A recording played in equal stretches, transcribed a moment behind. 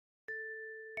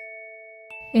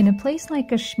In a place like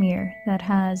Kashmir that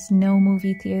has no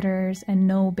movie theaters and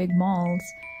no big malls,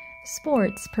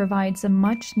 sports provides a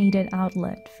much-needed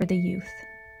outlet for the youth.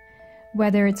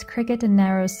 Whether it's cricket in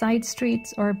narrow side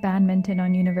streets or badminton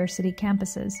on university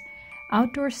campuses,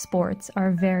 outdoor sports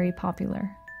are very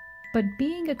popular. But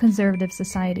being a conservative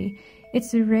society,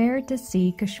 it's rare to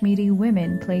see Kashmiri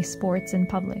women play sports in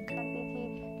public.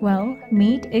 Well,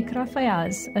 meet Iqra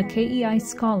Fayaz, a KEI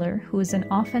scholar who is an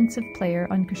offensive player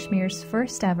on Kashmir's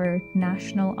first ever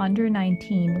national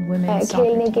under-19 women's soccer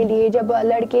team. खेलने के लिए जब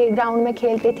लड़के ground में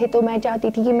खेलते थे तो मैं चाहती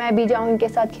थी कि मैं भी जाऊं इनके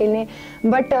साथ खेलने,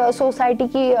 बट सोसाइटी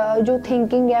की जो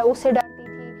थिंकिंग है उससे डरती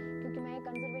थी क्योंकि मैं एक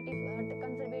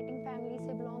कंजर्वेटिव फैमिली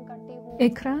से बिलोंग करती हूं.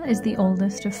 Iqra is the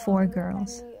oldest of 4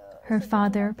 girls. Her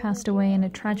father passed away in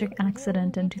a tragic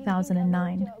accident in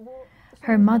 2009.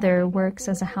 Her mother works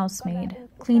as a housemaid,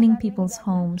 cleaning people's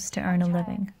homes to earn a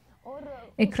living.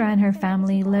 Iqra and her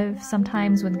family live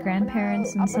sometimes with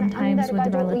grandparents and sometimes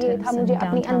with relatives in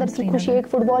downtown Srinagar.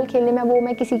 Football खेलने में वो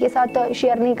मैं किसी के साथ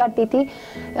share नहीं करती थी,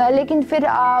 लेकिन फिर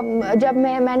जब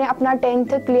मैंने अपना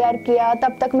 10th क्लियर किया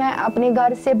तब तक मैं अपने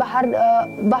घर से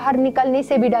बाहर निकलने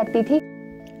से भी डरती थी.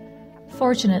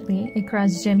 Fortunately,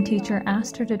 Iqra's gym teacher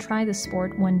asked her to try the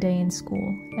sport one day in school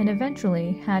and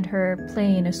eventually had her play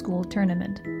in a school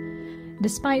tournament.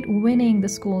 Despite winning the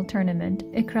school tournament,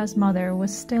 Iqra's mother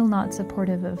was still not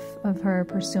supportive of her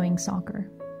pursuing soccer.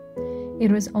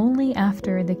 It was only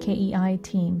after the KEI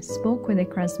team spoke with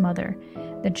Iqra's mother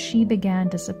that she began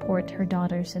to support her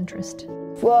daughter's interest.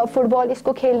 Football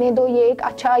इसको खेलने दो, ये एक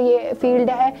अच्छा ये field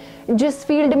है. जिस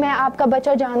field में आपका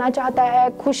बच्चा जाना चाहता है,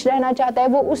 खुश रहना चाहता है,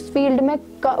 वो उस फील्ड में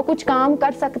कुछ काम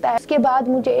कर सकता है. उसके बाद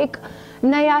मुझे एक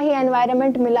नया ही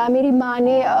एनवायरनमेंट मिला. मेरी माँ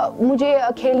ने मुझे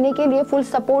खेलने के लिए फुल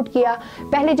सपोर्ट किया.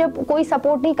 पहले जब कोई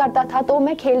सपोर्ट नहीं करता था तो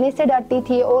मैं खेलने से डरती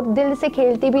थी और दिल से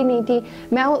खेलती भी नहीं थी.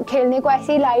 मैं खेलने को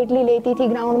ऐसे ही लाइटली लेती थी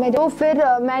ग्राउंड में. तो फिर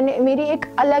मेरी एक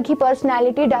अलग ही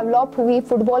पर्सनैलिटी डेवलप हुई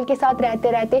फुटबॉल के साथ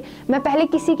रहते रहते. मैं पहले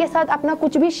किसी के साथ अपना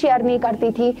कुछ भी शेयर नहीं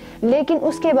करती थी, लेकिन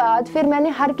उसके बाद फिर मैंने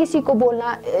हर किसी को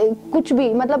बोलना, कुछ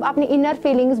भी मतलब अपनी इनर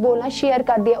फीलिंग्स बोलना शेयर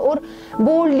कर दिया और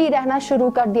बोल्डली रहना शुरू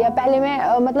कर दिया. पहले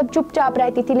मैं मतलब चुपचाप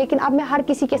रहती थी, लेकिन अब मैं हर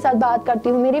किसी के साथ बात करती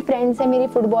हूँ. मेरे फ्रेंड्स हैं मेरे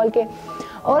फुटबॉल के,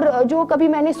 और जो कभी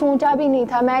मैंने सोचा भी नहीं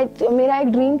था. मेरा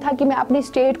एक ड्रीम था कि मैं अपनी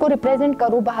स्टेट को रिप्रेजेंट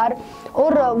करूँ बाहर,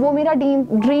 और वो मेरा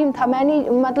ड्रीम था. मैंने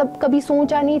मतलब कभी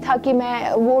सोचा नहीं था कि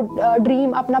मैं वो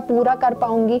ड्रीम अपना पूरा कर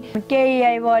पाऊंगी.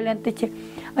 KEI वालन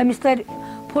अमिस तर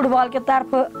फुटबॉल के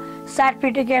तरफ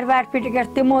सर्टिफिकेट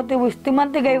तिमो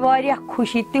तिमन गई वारिया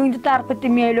खुशी. तिहंद तरफ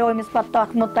मिलो अमिस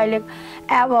तथ मुतलिक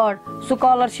एवार्ड,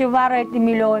 स्कॉलरशिप वारे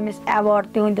मिलो अमिस एवार्ड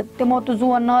तिहंद. तिमो तो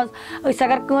जोन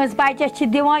अगर कंस बच्चस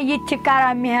दिवान ये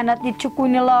करान मेहनत, ये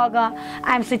कुन लागान,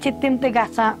 अम सम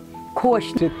गसान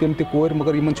खुश. तम तोर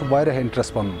मगर इन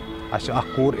इंटरेस्ट पन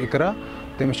कोर इकरा,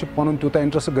 तमिस पन तूत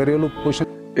इंटरेस्ट घरेलू position.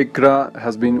 Iqra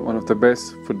has been one of the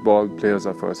best football players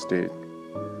of her state,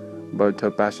 but her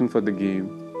passion for the game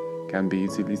can be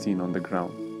easily seen on the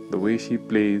ground. The way she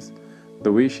plays,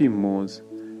 the way she moves,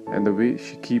 and the way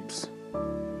she keeps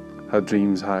her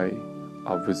dreams high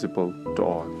are visible to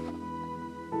all.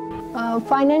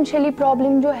 Financially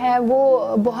problem जो है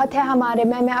वो बहुत है हमारे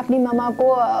में. मैं अपनी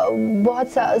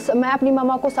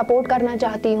मम्मा को सपोर्ट करना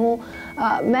चाहती हूँ.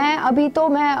 मैं अभी तो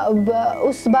मैं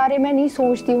उस बारे में नहीं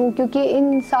सोचती हूँ, क्योंकि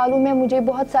इन सालों में मुझे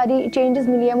बहुत सारी चेंजेस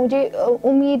मिली है. मुझे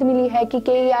उम्मीद मिली है कि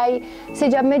KEI से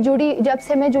जब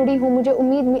से मैं जुड़ी हूँ, मुझे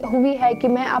उम्मीद हुई है कि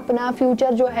मैं अपना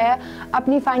फ्यूचर जो है,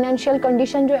 अपनी फाइनेंशियल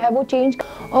कंडीशन जो है वो चेंज,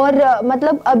 और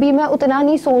मतलब अभी मैं उतना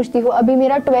नहीं सोचती हूँ. अभी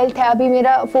मेरा 12th है, अभी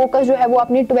मेरा फोकस जो है वो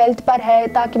अपनी 12th पर है,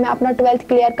 ताकि मैं अपना 12th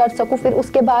क्लियर कर सकूं. फिर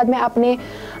उसके बाद मैं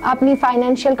अपनी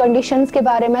फाइनेंशियल कंडीशंस के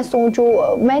बारे में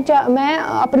सोचूं. मैं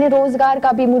अपने रोजगार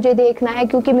का भी मुझे देखना है,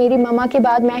 क्योंकि मेरी मम्मा के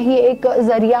बाद मैं ही एक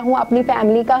जरिया हूं अपनी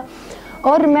फैमिली का,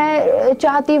 और मैं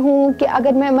चाहती हूं कि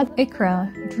अगर मैं Iqra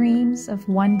dreams of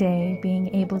one day being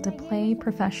able to play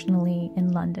professionally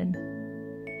in London.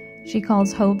 She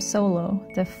calls Hope Solo,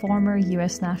 the former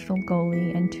US national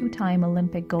goalie and 2-time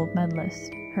Olympic gold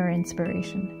medalist, her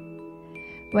inspiration.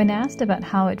 When asked about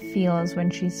how it feels when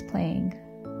she's playing,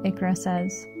 Iqra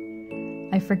says,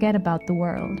 "I forget about the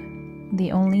world. The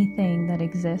only thing that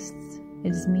exists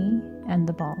is me and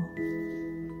the ball."